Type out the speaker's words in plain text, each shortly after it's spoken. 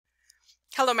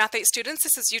Hello Math 8 students,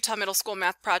 this is Utah Middle School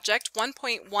Math Project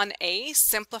 1.1a,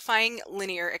 Simplifying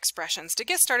Linear Expressions. To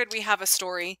get started, we have a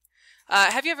story.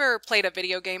 Have you ever played a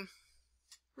video game?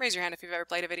 Raise your hand if you've ever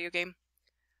played a video game.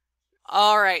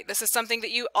 Alright, this is something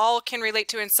that you all can relate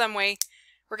to in some way.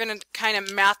 We're going to kind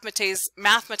of mathematize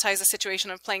the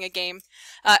situation of playing a game.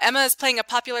 Emma is playing a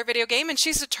popular video game and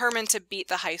she's determined to beat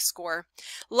the high score.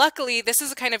 Luckily, this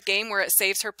is a kind of game where it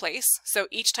saves her place. So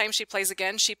each time she plays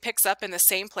again, she picks up in the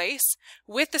same place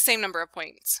with the same number of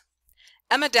points.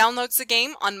 Emma downloads the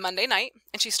game on Monday night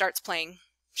and she starts playing.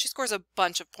 She scores a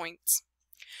bunch of points.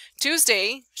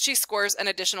 Tuesday, she scores an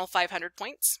additional 500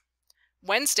 points.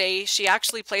 Wednesday, she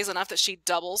actually plays enough that she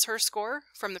doubles her score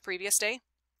from the previous day.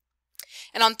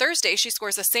 And on Thursday, she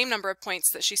scores the same number of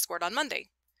points that she scored on Monday.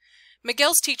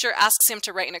 Miguel's teacher asks him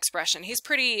to write an expression. He's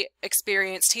pretty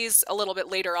experienced. He's a little bit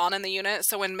later on in the unit.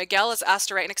 So when Miguel is asked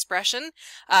to write an expression,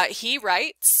 he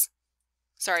writes,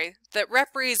 that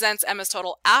represents Emma's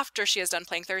total after she has done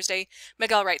playing Thursday.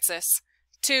 Miguel writes this,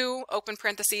 2, open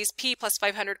parentheses, p plus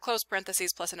 500, close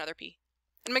parentheses, plus another p.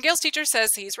 And Miguel's teacher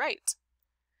says he's right.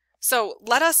 So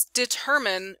let us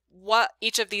determine what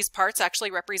each of these parts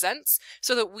actually represents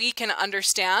so that we can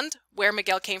understand where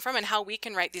Miguel came from and how we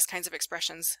can write these kinds of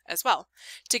expressions as well.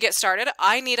 To get started,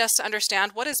 I need us to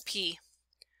understand, what is P?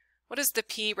 What does the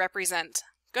P represent?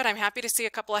 Good, I'm happy to see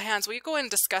a couple of hands. Will you go and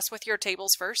discuss with your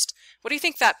tables first? What do you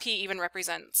think that P even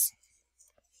represents?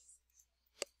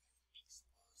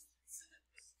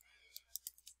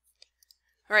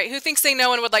 All right, who thinks they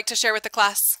know and would like to share with the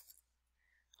class?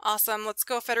 Awesome. Let's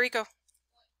go, Federico.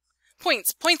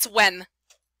 Points. Points when?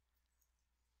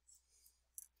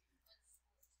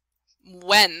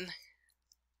 When.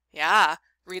 Yeah.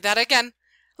 Read that again.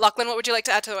 Lachlan, what would you like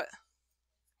to add to it?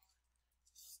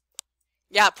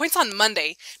 Yeah, points on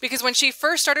Monday. Because when she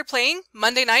first started playing,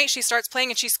 Monday night, she starts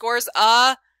playing and she scores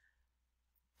a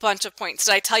bunch of points.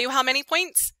 Did I tell you how many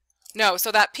points? No.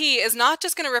 So that P is not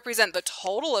just going to represent the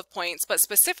total of points, but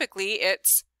specifically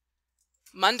it's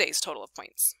Monday's total of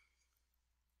points.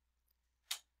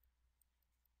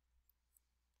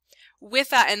 With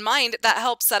that in mind, that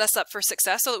helps set us up for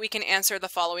success so that we can answer the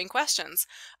following questions.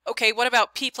 Okay, what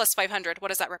about P plus 500? What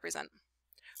does that represent?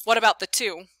 What about the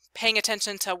 2? Paying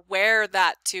attention to where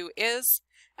that 2 is.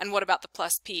 And what about the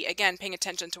plus P? Again, paying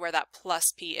attention to where that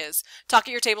plus P is. Talk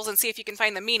at your tables and see if you can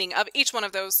find the meaning of each one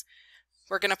of those.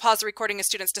 We're going to pause the recording as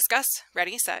students discuss.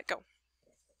 Ready, set, go.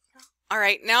 All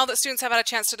right, now that students have had a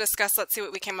chance to discuss, let's see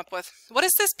what we came up with. What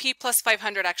does this P plus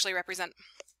 500 actually represent?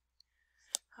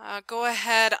 Go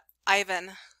ahead,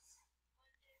 Ivan.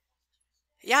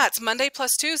 Yeah, it's Monday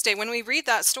plus Tuesday. When we read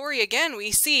that story again,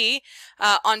 we see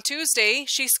on Tuesday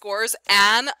she scores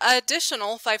an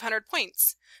additional 500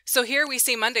 points. So here we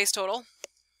see Monday's total.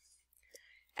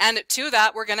 And to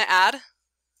that, we're going to add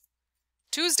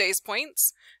Tuesday's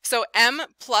points. So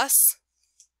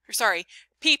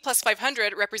P plus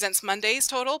 500 represents Monday's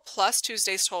total plus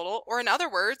Tuesday's total, or in other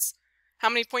words, how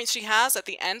many points she has at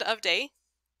the end of day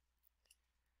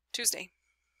Tuesday.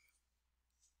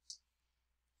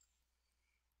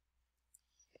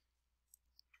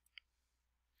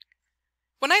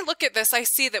 When I look at this, I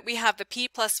see that we have the P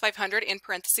plus 500 in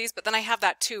parentheses, but then I have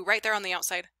that 2 right there on the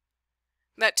outside.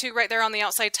 That 2 right there on the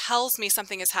outside tells me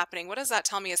something is happening. What does that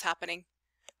tell me is happening?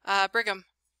 Brigham.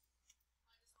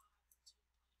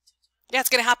 Yeah, it's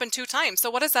going to happen 2 times. So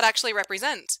what does that actually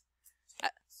represent?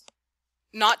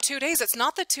 Not 2 days. It's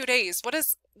not the 2 days. What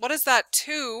is that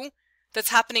 2 that's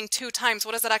happening 2 times?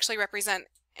 What does that actually represent?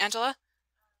 Angela?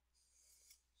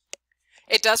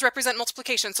 It does represent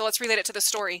multiplication, so let's relate it to the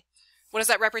story. What does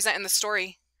that represent in the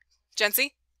story?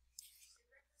 Jency?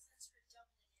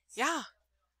 Yeah.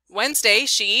 Wednesday,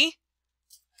 she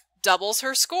doubles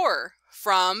her score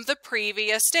from the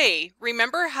previous day.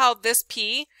 Remember how this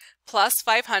P plus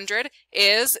 500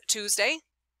 is Tuesday?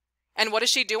 And what does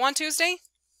she do on Tuesday?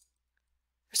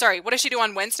 Sorry, what does she do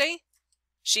on Wednesday?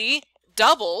 She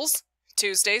doubles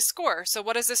Tuesday's score. So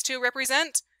what does this 2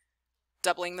 represent?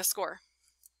 Doubling the score.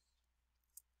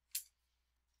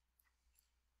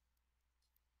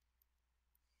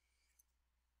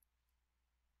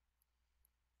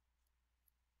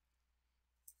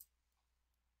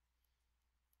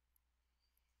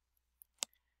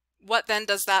 What then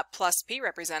does that plus P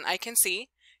represent? I can see,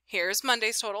 here's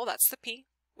Monday's total, that's the P.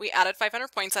 We added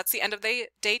 500 points, that's the end of the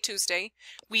day Tuesday.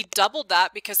 We doubled that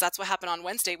because that's what happened on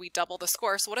Wednesday. We doubled the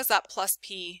score. So what does that plus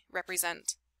P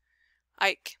represent?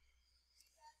 Ike.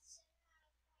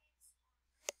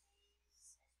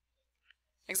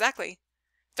 Exactly.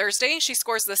 Thursday, she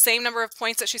scores the same number of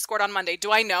points that she scored on Monday.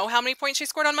 Do I know how many points she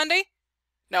scored on Monday?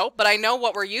 No, but I know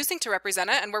what we're using to represent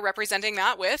it, and we're representing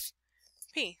that with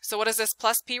P. So what does this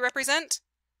plus P represent?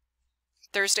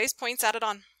 Thursday's points added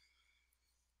on.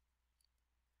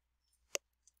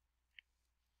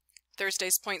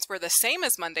 Thursday's points were the same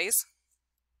as Monday's.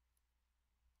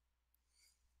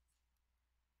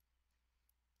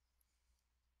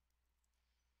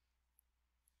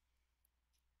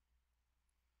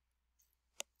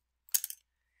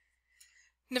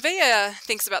 Nevaeh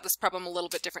thinks about this problem a little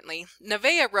bit differently.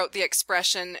 Nevaeh wrote the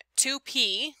expression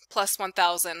 2P plus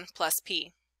 1,000 plus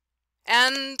P.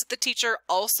 And the teacher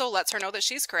also lets her know that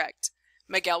she's correct.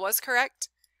 Miguel was correct.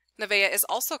 Nevaeh is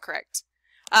also correct.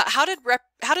 How did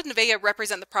Nevaeh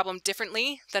represent the problem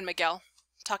differently than Miguel?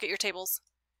 Talk at your tables.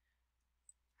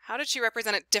 How did she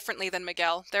represent it differently than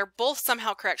Miguel? They're both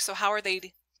somehow correct, so how are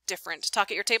they different?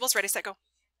 Talk at your tables. Ready, set, go.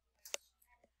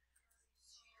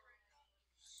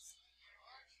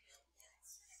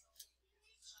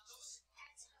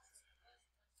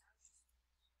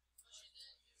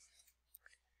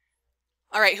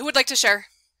 All right, who would like to share?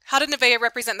 How did Nevaeh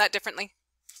represent that differently?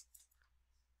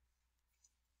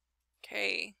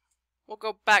 Okay, we'll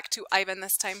go back to Ivan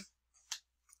this time.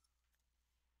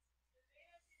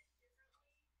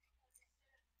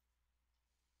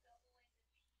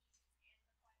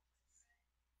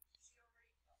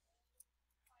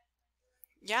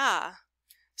 Yeah.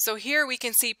 So here we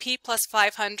can see P plus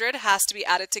 500 has to be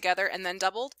added together and then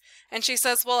doubled. And she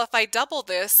says, well, if I double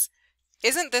this,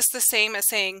 isn't this the same as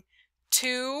saying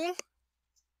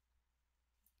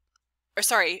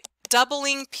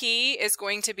doubling P is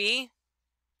going to be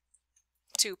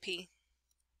 2P.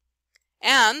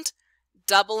 And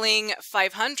doubling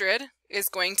 500 is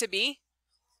going to be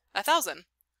 1,000.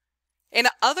 In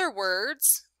other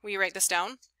words, we write this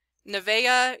down,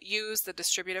 Nevaeh used the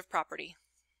distributive property.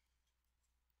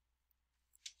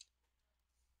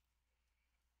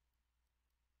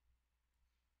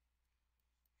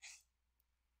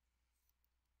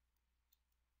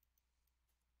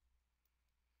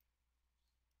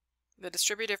 The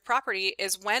distributive property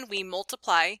is when we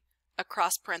multiply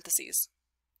across parentheses.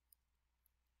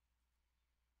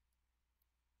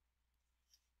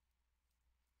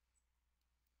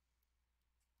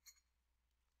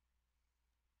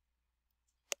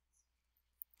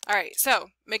 All right, so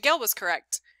Miguel was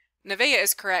correct. Nevaeh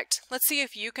is correct. Let's see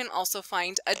if you can also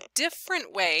find a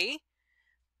different way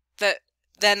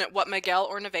than what Miguel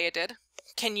or Nevaeh did.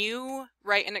 Can you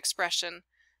write an expression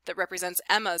that represents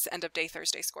Emma's end of day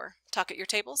Thursday score? Talk at your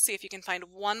tables, see if you can find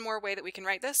one more way that we can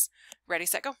write this. Ready,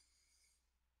 set, go.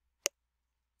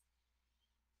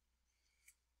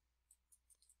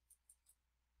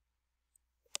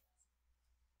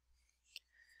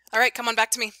 All right, come on back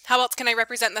to me. How else can I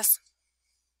represent this?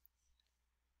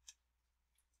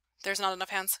 There's not enough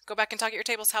hands. Go back and talk at your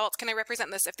tables. How else can I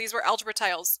represent this? If these were algebra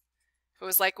tiles, if it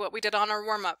was like what we did on our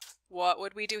warm-up, what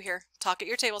would we do here? Talk at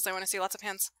your tables. I want to see lots of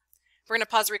hands. We're going to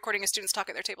pause the recording as students talk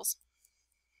at their tables.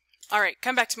 All right,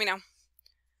 come back to me now.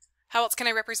 How else can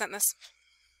I represent this?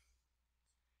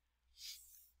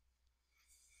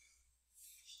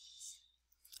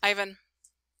 Ivan.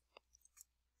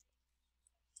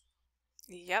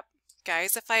 Yep.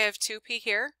 Guys, if I have 2P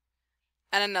here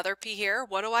and another P here,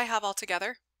 what do I have all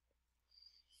together?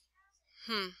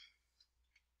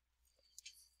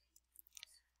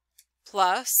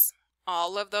 Plus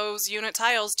all of those unit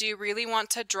tiles. Do you really want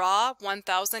to draw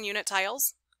 1,000 unit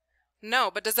tiles?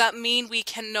 No, but does that mean we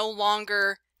can no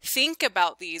longer think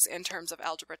about these in terms of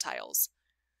algebra tiles?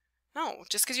 No,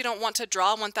 just because you don't want to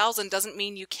draw 1,000 doesn't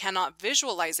mean you cannot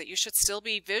visualize it. You should still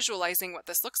be visualizing what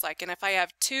this looks like. And if I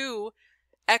have 2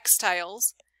 X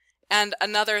tiles and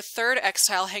another third X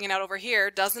tile hanging out over here,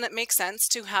 doesn't it make sense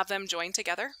to have them join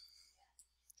together?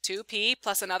 2P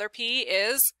plus another P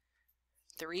is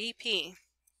 3P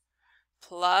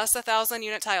plus 1,000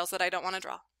 unit tiles that I don't want to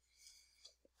draw.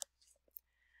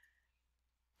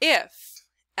 If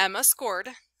Emma scored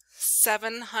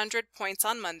 700 points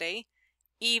on Monday,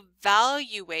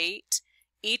 evaluate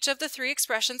each of the 3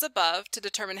 expressions above to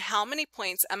determine how many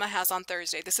points Emma has on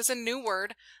Thursday. This is a new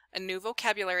word, a new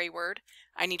vocabulary word.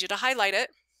 I need you to highlight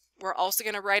it. We're also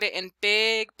going to write it in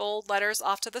big, bold letters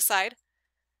off to the side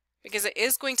because it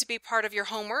is going to be part of your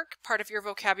homework, part of your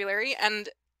vocabulary, and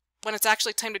when it's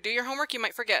actually time to do your homework, you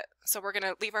might forget. So we're going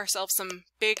to leave ourselves some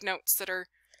big notes that our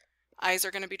eyes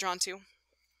are going to be drawn to.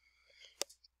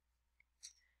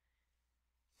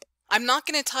 I'm not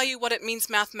going to tell you what it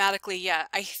means mathematically yet.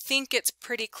 I think it's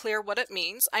pretty clear what it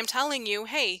means. I'm telling you,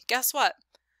 hey, guess what?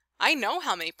 I know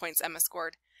how many points Emma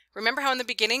scored. Remember how in the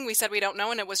beginning we said we don't know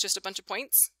and it was just a bunch of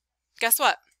points? Guess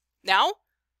what? Now,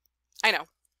 I know.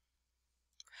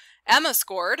 Emma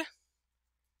scored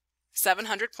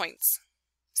 700 points.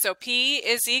 So P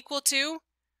is equal to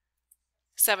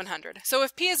 700. So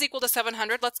if p is equal to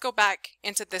 700, let's go back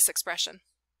into this expression.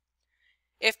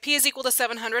 If p is equal to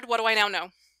 700, what do I now know?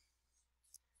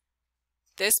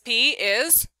 This p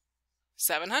is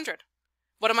 700.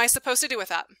 What am I supposed to do with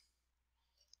that?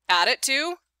 Add it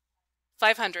to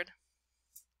 500.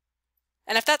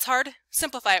 And if that's hard,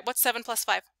 simplify it. What's 7 plus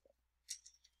 5?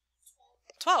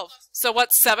 12. So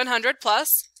what's 700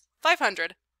 plus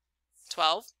 500?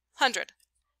 1200.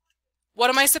 What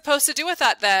am I supposed to do with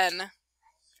that then?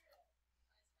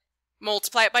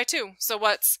 Multiply it by 2. So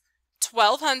what's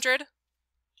 1200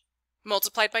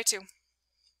 multiplied by 2?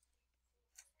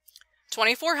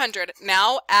 2400.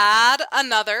 Now add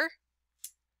another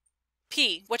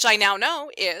p, which I now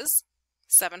know is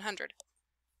 700.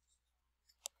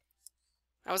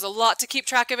 That was a lot to keep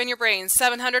track of in your brain.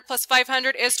 700 plus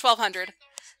 500 is 1200.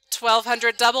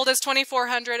 1200 doubled is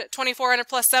 2400. 2400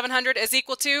 plus 700 is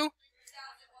equal to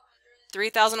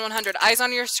 3100.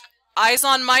 Eyes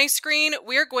on my screen.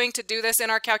 We're going to do this in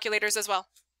our calculators as well.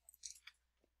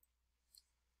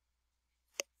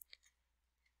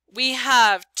 We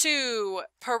have 2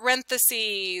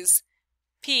 parentheses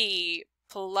p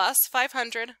plus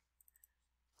 500,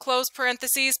 close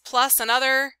parentheses, plus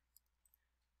another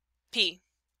p.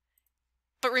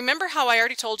 But remember how I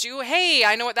already told you, hey,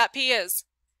 I know what that p is.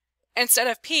 Instead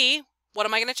of p, what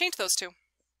am I going to change those to?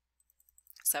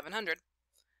 700.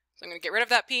 So I'm going to get rid of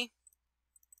that p,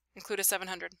 include a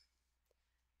 700.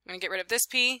 I'm going to get rid of this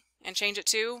p and change it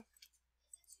to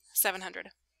 700.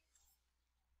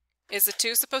 Is the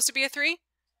 2 supposed to be a 3?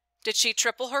 Did she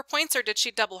triple her points or did she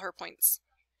double her points?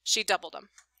 She doubled them.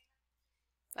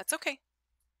 That's okay.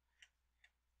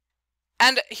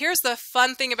 And here's the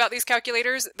fun thing about these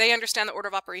calculators. They understand the order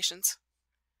of operations.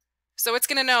 So it's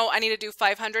going to know I need to do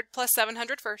 500 plus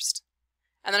 700 first.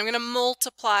 And then I'm going to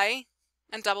multiply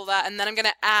and double that. And then I'm going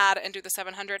to add and do the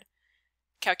 700.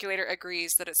 Calculator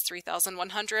agrees that it's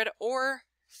 3100 or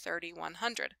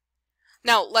 3100.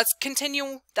 Now let's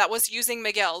continue. That was using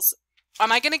Miguel's.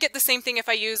 Am I going to get the same thing if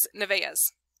I use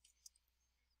Nevaeh's?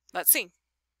 Let's see.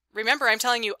 Remember, I'm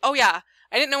telling you, oh yeah,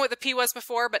 I didn't know what the p was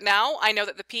before, but now I know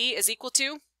that the p is equal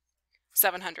to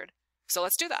 700. So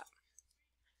let's do that.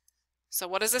 So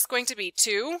what is this going to be?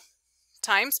 2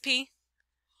 times p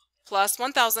plus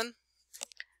 1000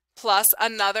 plus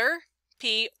another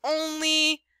p,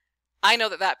 only I know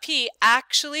that that p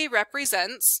actually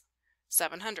represents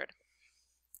 700.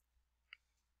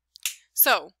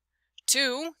 So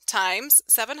 2 times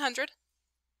 700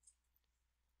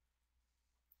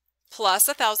 plus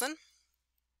 1000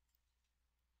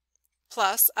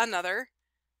 plus another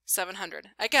 700.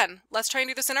 Again, let's try and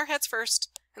do this in our heads first,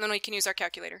 and then we can use our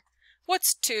calculator.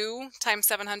 What's 2 times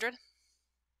 700?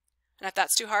 And if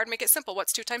that's too hard, make it simple.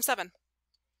 What's 2 times 7?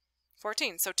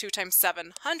 14. So 2 times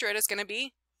 700 is going to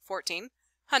be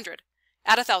 1400.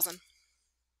 Add 1000.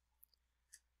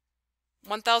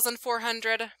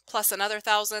 1400 plus another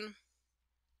 1000.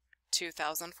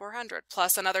 2400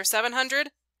 plus another 700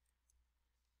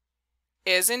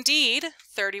 is indeed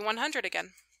 3100 again.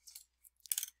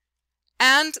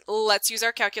 And let's use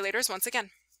our calculators once again.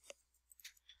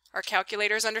 Our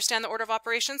calculators understand the order of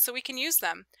operations, so we can use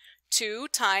them. 2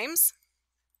 times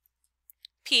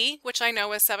p, which I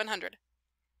know is 700,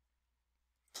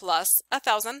 plus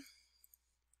 1000,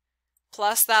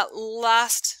 plus that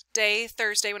last day,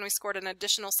 Thursday, when we scored an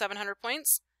additional 700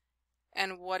 points.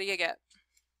 And what do you get?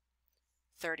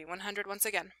 3100 once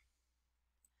again.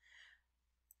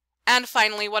 And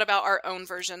finally, what about our own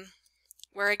version?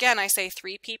 Where again, I say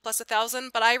 3p plus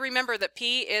 1000, but I remember that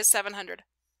p is 700.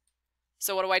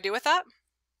 So what do I do with that?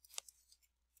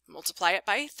 Multiply it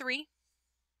by 3.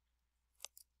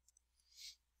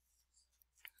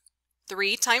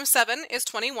 3 times 7 is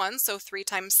 21, so 3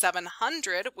 times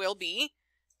 700 will be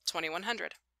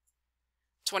 2100.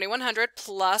 2100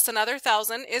 plus another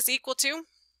 1000 is equal to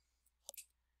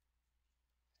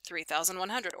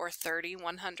 3100 or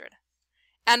 3100.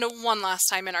 And one last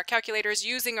time in our calculators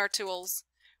using our tools,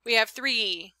 we have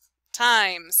 3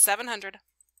 times 700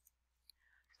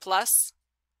 plus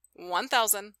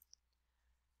 1000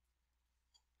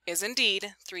 is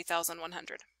indeed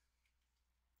 3100.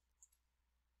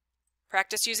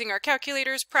 Practice using our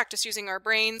calculators, practice using our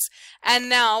brains, and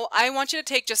now I want you to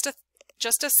take just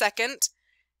a second.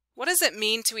 What does it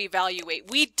mean to evaluate?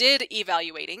 We did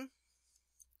evaluating.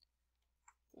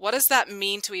 What does that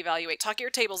mean to evaluate? Talk at your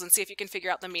tables and see if you can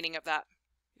figure out the meaning of that.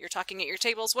 You're talking at your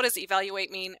tables. What does evaluate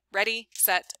mean? Ready,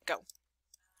 set, go.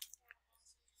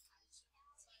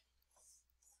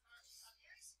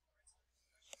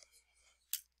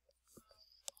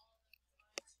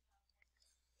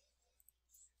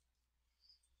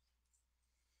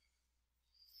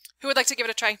 Who would like to give it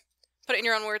a try? Put it in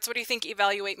your own words. What do you think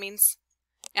evaluate means?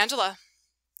 Angela.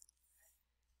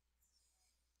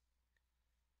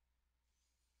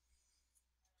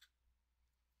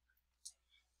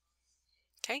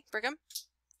 Okay, Brigham.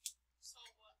 So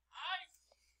what I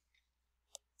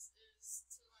think is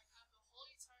to like have the whole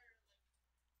entire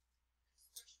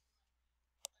expression,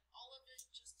 like all of it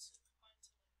just to combine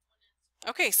to like one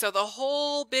answer. Okay, so the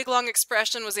whole big long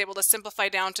expression was able to simplify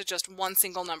down to just one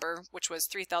single number, which was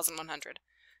 3,100.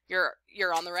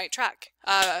 You're on the right track.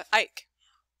 Ike.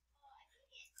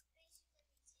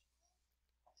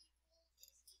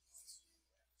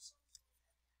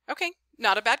 Okay,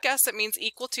 not a bad guess. It means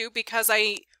equal to, because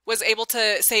I was able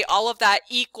to say all of that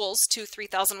equals to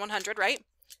 3,100, right?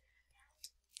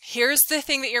 Here's the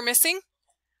thing that you're missing.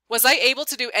 Was I able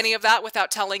to do any of that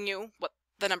without telling you what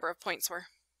the number of points were?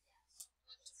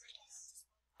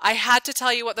 I had to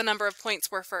tell you what the number of points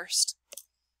were first,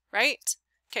 right?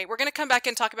 Okay, we're going to come back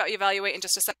and talk about evaluate in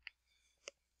just a second.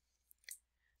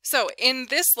 So in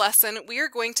this lesson, we are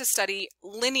going to study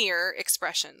linear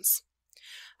expressions.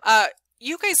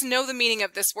 You guys know the meaning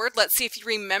of this word. Let's see if you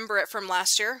remember it from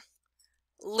last year.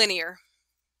 Linear.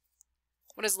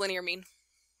 What does linear mean?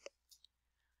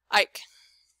 Ike.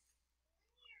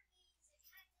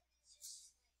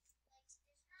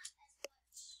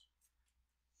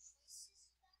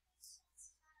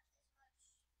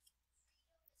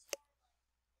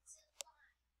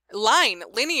 Line.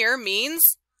 Linear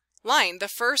means line. The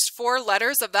first four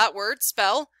letters of that word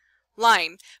spell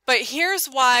line. But here's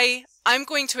why I'm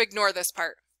going to ignore this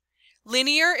part.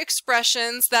 Linear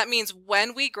expressions, that means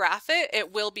when we graph it,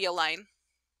 it will be a line.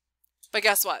 But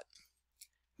guess what?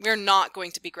 We're not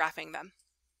going to be graphing them.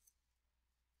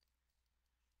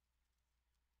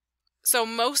 So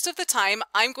most of the time,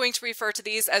 I'm going to refer to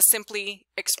these as simply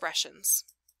expressions.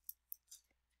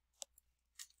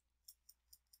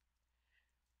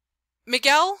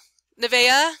 Miguel,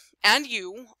 Nevaeh, and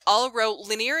you all wrote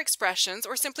linear expressions,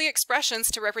 or simply expressions,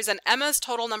 to represent Emma's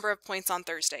total number of points on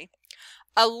Thursday.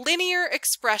 A linear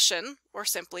expression, or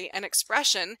simply an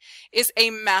expression, is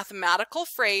a mathematical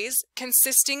phrase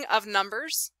consisting of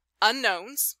numbers,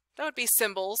 unknowns, that would be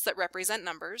symbols that represent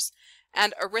numbers,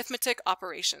 and arithmetic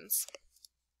operations.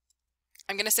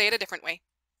 I'm going to say it a different way,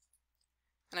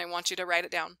 and I want you to write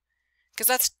it down, because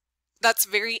that's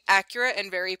very accurate and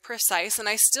very precise, and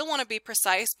I still want to be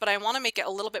precise, but I want to make it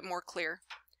a little bit more clear.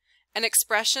 An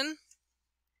expression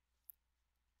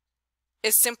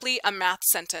is simply a math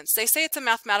sentence. They say it's a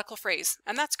mathematical phrase,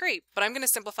 and that's great, but I'm going to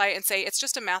simplify it and say it's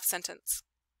just a math sentence.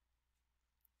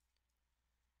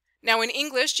 Now in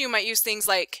English, you might use things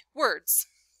like words,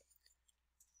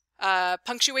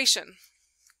 punctuation,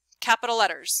 capital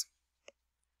letters.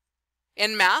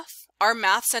 In math, our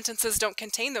math sentences don't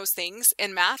contain those things.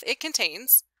 In math, it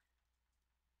contains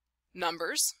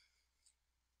numbers,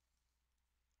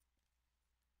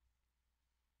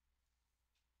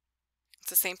 it's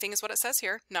the same thing as what it says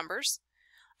here, numbers,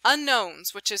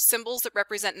 unknowns, which is symbols that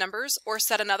represent numbers, or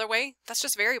said another way, that's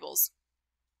just variables.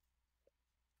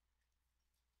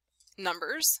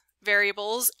 Numbers,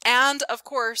 variables, and of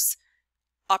course,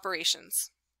 operations.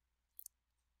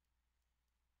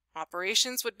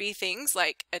 Operations would be things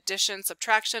like addition,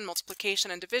 subtraction,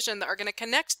 multiplication, and division that are going to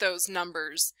connect those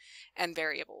numbers and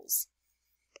variables.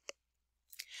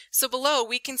 So below,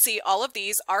 we can see all of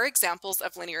these are examples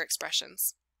of linear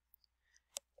expressions.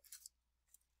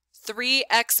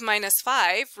 3x minus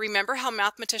 5, remember how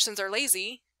mathematicians are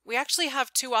lazy? We actually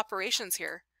have two operations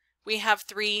here. We have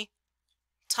 3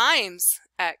 times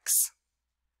x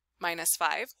minus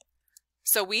 5.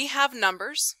 So we have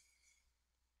numbers,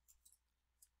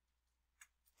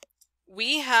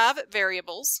 we have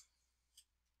variables,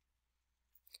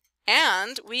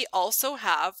 and we also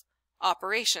have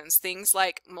operations, things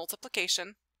like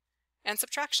multiplication and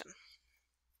subtraction.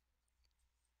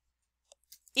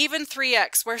 Even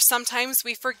 3x, where sometimes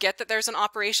we forget that there's an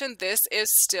operation, this is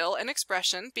still an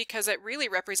expression because it really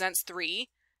represents 3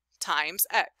 times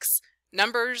x.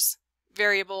 Numbers,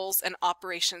 variables, and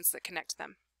operations that connect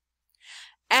them.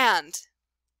 And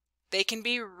they can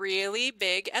be really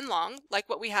big and long, like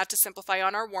what we had to simplify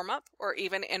on our warm-up, or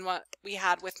even in what we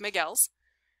had with Miguel's.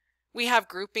 We have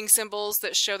grouping symbols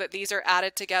that show that these are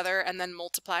added together and then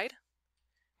multiplied.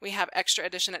 We have extra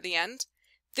addition at the end.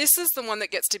 This is the one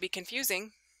that gets to be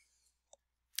confusing.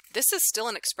 This is still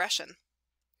an expression.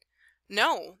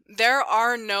 No, there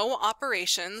are no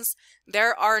operations.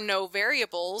 There are no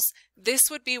variables. This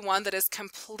would be one that is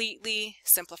completely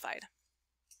simplified.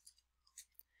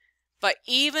 But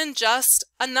even just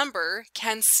a number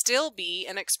can still be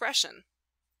an expression.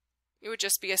 It would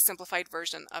just be a simplified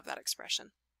version of that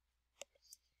expression.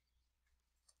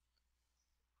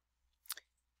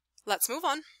 Let's move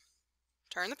on.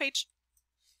 Turn the page.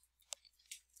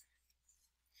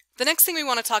 The next thing we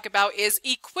want to talk about is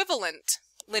equivalent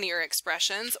linear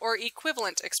expressions or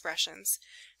equivalent expressions.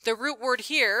 The root word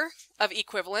here of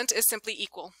equivalent is simply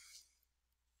equal.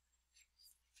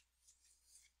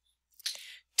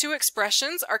 Two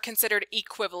expressions are considered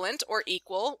equivalent or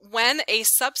equal when a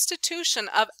substitution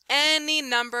of any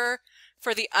number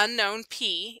for the unknown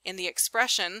p in the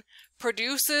expression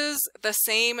produces the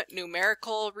same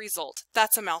numerical result.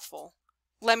 That's a mouthful.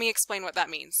 Let me explain what that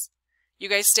means. You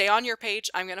guys stay on your page.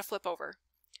 I'm going to flip over.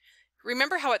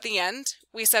 Remember how at the end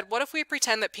we said, what if we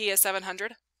pretend that p is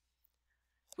 700?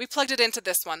 We plugged it into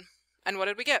this one. And what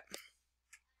did we get?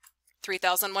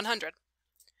 3,100.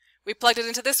 We plugged it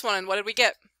into this one, and what did we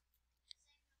get?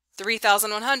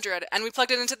 3,100. And we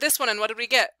plugged it into this one, and what did we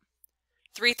get?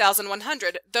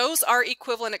 3,100. Those are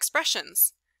equivalent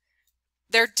expressions.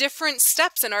 They're different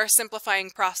steps in our simplifying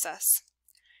process.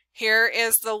 Here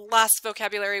is the last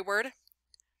vocabulary word.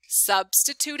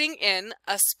 Substituting in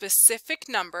a specific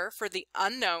number for the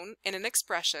unknown in an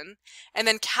expression, and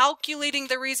then calculating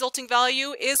the resulting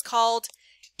value is called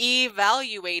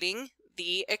evaluating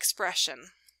the expression.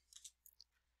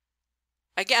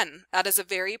 Again, that is a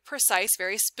very precise,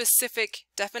 very specific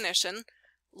definition.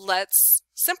 Let's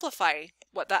simplify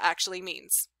what that actually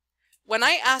means. When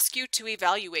I ask you to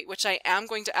evaluate, which I am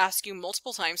going to ask you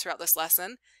multiple times throughout this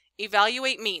lesson,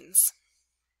 evaluate means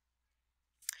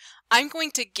I'm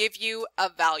going to give you a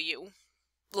value,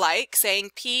 like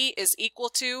saying p is equal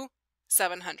to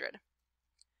 700.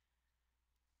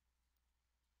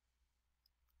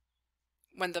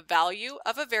 When the value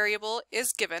of a variable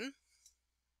is given,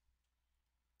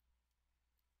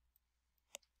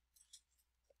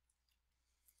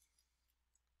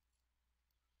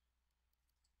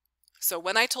 so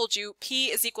when I told you p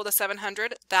is equal to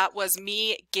 700, that was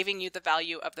me giving you the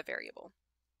value of the variable.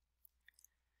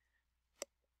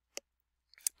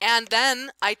 And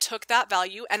then I took that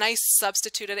value and I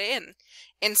substituted it in.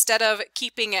 Instead of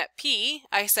keeping it p,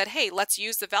 I said, hey, let's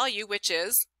use the value, which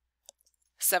is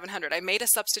 700. I made a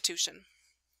substitution.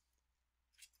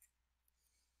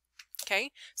 Okay,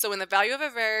 so when the value of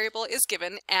a variable is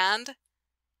given and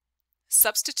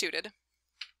substituted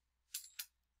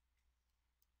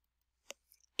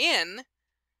in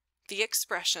the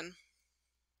expression,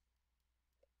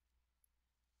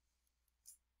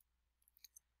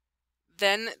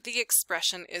 then the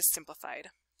expression is simplified.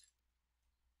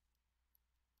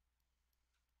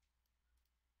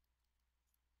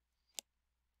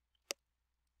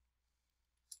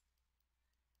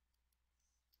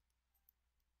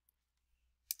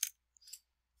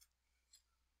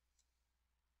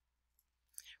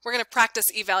 We're going to practice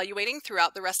evaluating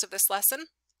throughout the rest of this lesson.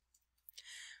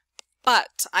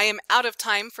 But I am out of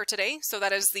time for today, so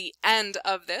that is the end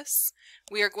of this.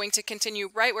 We are going to continue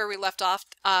right where we left off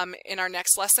in our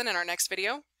next lesson, in our next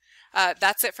video.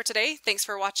 That's it for today. Thanks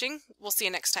for watching. We'll see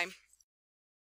you next time.